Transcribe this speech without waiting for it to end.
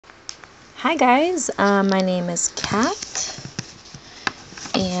Hi guys, my name is Kat,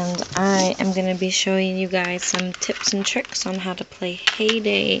 and I am going to be showing you guys some tips and tricks on how to play Hay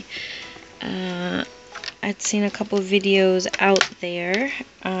Day. I'd seen a couple videos out there,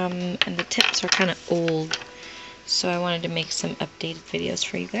 and the tips are kind of old, so I wanted to make some updated videos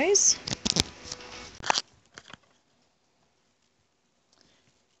for you guys.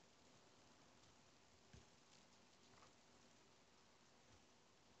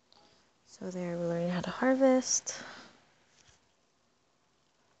 So there, we're learning how to harvest.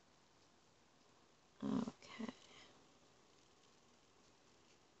 Okay.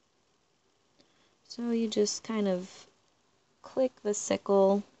 So you just kind of click the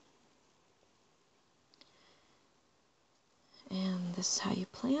sickle, and this is how you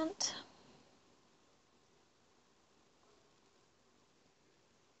plant.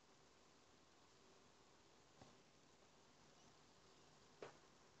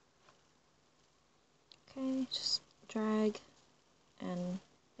 Okay, just drag and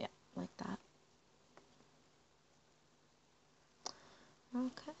yeah, like that.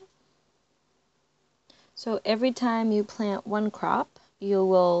 Okay. So every time you plant one crop, you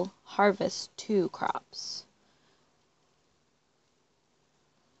will harvest 2 crops.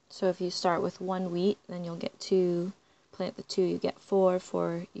 So if you start with 1 wheat, then you'll get 2. Plant the 2, you get 4.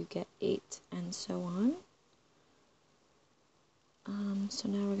 4, you get 8, and so on. So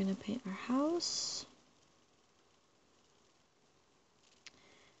now we're going to paint our house.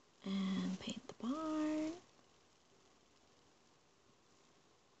 And paint the barn.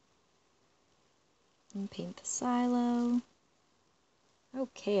 And paint the silo.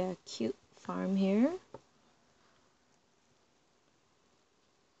 Okay, a cute farm here.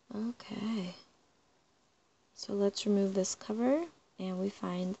 Okay. So let's remove this cover, and we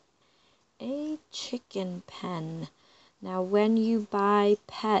find a chicken pen. Now when you buy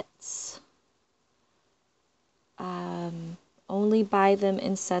pets, only buy them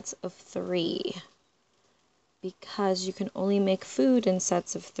in sets of 3, because you can only make food in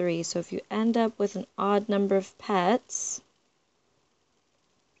sets of 3. So if you end up with an odd number of pets,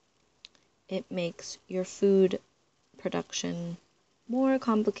 it makes your food production more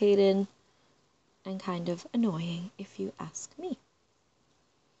complicated and kind of annoying, if you ask me.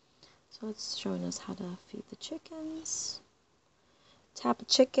 So it's showing us how to feed the chickens. Tap a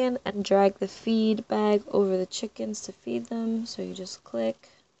chicken and drag the feed bag over the chickens to feed them. So you just click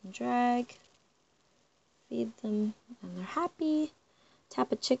and drag, feed them, and they're happy.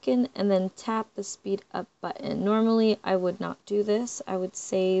 Tap a chicken and then tap the speed up button. Normally I would not do this. I would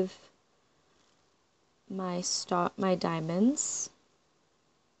save my diamonds.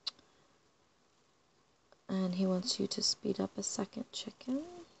 And he wants you to speed up a second chicken,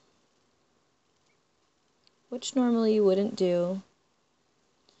 which normally you wouldn't do.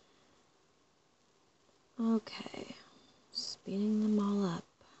 Okay, speeding them all up.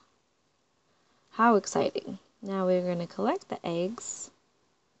 How exciting. Now we're going to collect the eggs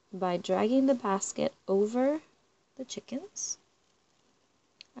by dragging the basket over the chickens.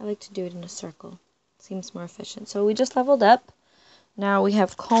 I like to do it in a circle. It seems more efficient. So we just leveled up. Now we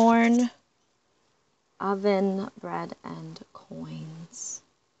have corn, oven, bread, and coins.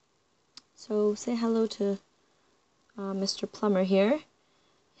 So say hello to Mr. Plumber here.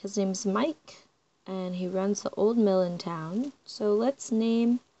 His name's Mike, and he runs the old mill in town. So let's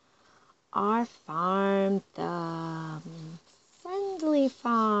name our farm the Friendly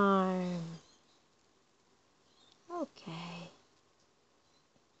Farm. Okay.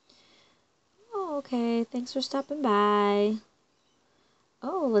 Oh, okay. Thanks for stopping by.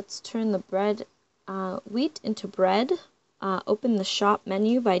 Oh, let's turn the wheat into bread. Open the shop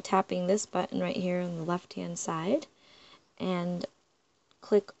menu by tapping this button right here on the left-hand side. And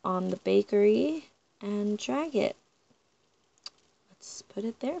click on the bakery and drag it. Let's put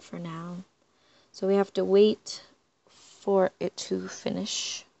it there for now. So we have to wait for it to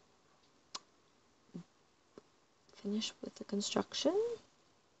finish with the construction.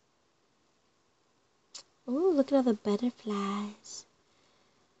 Oh, look at all the butterflies.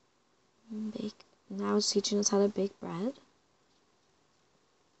 Now it's teaching us how to bake bread.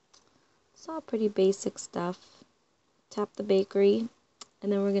 It's all pretty basic stuff. Tap the bakery,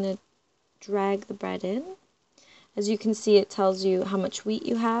 and then we're going to drag the bread in. As you can see, it tells you how much wheat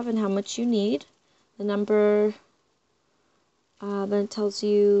you have and how much you need. The number, then it tells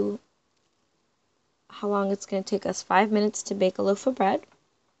you how long it's going to take us. 5 minutes to bake a loaf of bread.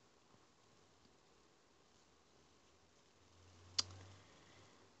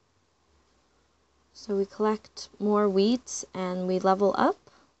 So we collect more wheat and we level up.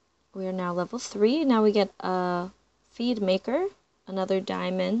 We are now level 3. Now we get a feed maker, another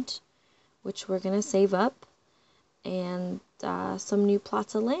diamond. which we're going to save up, and some new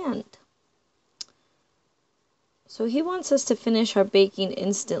plots of land. So he wants us to finish our baking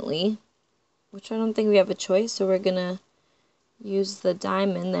instantly, which I don't think we have a choice, so we're going to use the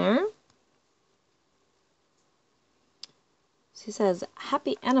diamond there. So he says,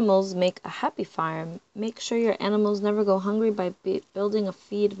 happy animals make a happy farm. Make sure your animals never go hungry by building a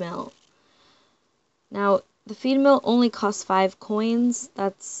feed mill. Now, the feed mill only costs 5 coins.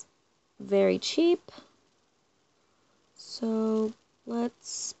 That's very cheap. So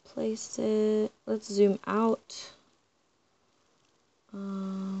let's place it, let's zoom out.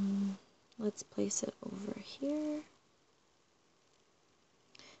 Let's place it over here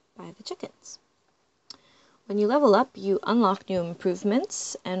by the chickens. When you level up, you unlock new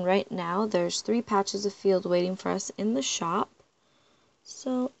improvements, and right now there's 3 patches of field waiting for us in the shop.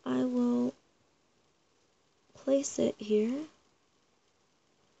 So I will place it here.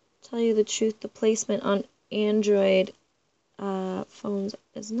 Tell you the truth, the placement on Android phones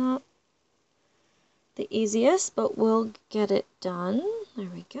is not the easiest, but we'll get it done. There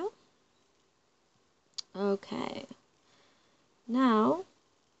we go. Okay. Now,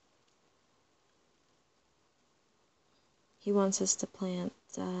 he wants us to plant,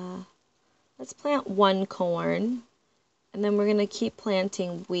 let's plant 1 corn, and then we're going to keep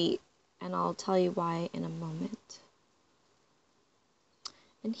planting wheat, and I'll tell you why in a moment.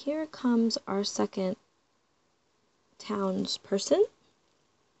 And here comes our second townsperson.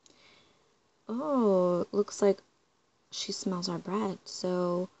 Oh, looks like she smells our bread.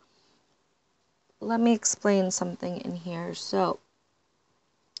 So let me explain something in here. So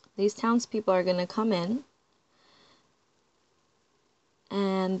these townspeople are going to come in,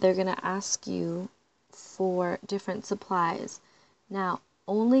 and they're going to ask you for different supplies. Now,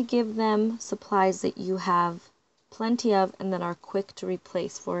 only give them supplies that you have plenty of and that are quick to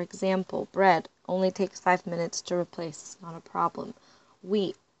replace. For example, bread only takes 5 minutes to replace. It's not a problem.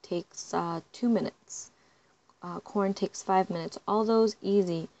 Wheat takes 2 minutes. Corn takes 5 minutes. All those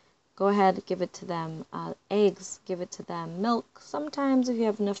easy. Go ahead, give it to them. Eggs, give it to them. Milk, sometimes if you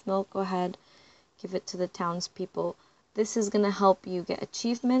have enough milk, go ahead, give it to the townspeople. This is going to help you get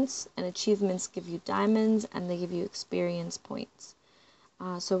achievements, and achievements give you diamonds, and they give you experience points.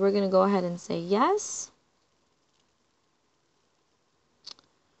 So we're going to go ahead and say yes.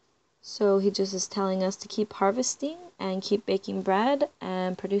 So he just is telling us to keep harvesting and keep baking bread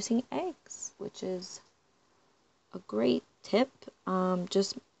and producing eggs, which is a great tip.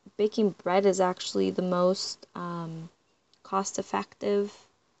 Just baking bread is actually the most cost-effective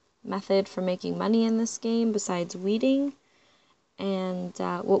method for making money in this game besides weeding. And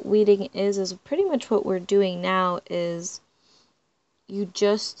what weeding is pretty much what we're doing now is you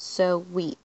just sow wheat.